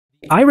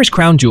Irish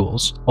crown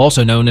jewels,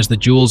 also known as the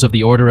Jewels of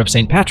the Order of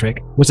St.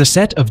 Patrick, was a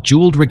set of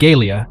jeweled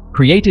regalia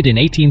created in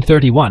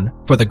 1831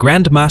 for the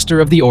Grand Master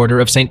of the Order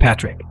of St.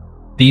 Patrick.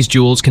 These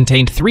jewels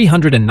contained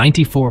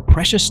 394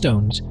 precious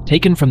stones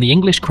taken from the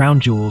English crown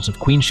jewels of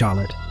Queen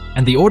Charlotte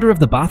and the Order of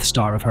the Bath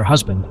Star of her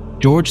husband,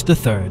 George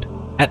III.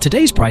 At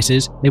today's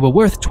prices, they were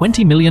worth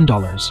 $20 million.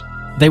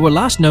 They were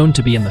last known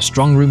to be in the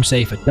strongroom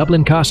safe at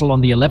Dublin Castle on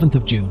the 11th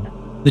of June.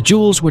 The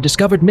jewels were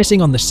discovered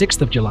missing on the 6th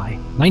of July,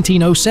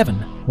 1907,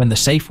 when the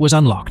safe was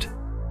unlocked.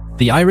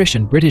 The Irish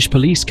and British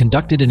police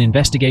conducted an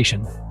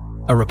investigation.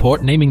 A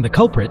report naming the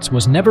culprits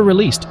was never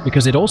released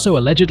because it also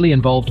allegedly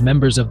involved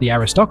members of the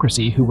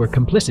aristocracy who were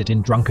complicit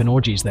in drunken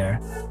orgies there.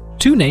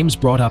 Two names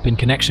brought up in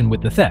connection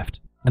with the theft,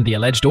 and the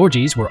alleged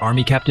orgies were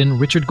Army Captain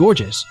Richard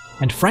Gorges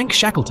and Frank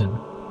Shackleton,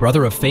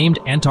 brother of famed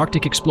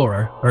Antarctic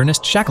explorer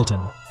Ernest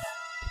Shackleton.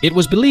 It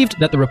was believed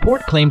that the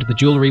report claimed the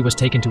jewellery was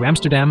taken to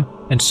Amsterdam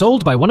and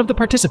sold by one of the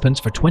participants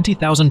for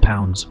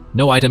 £20,000.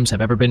 No items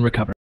have ever been recovered.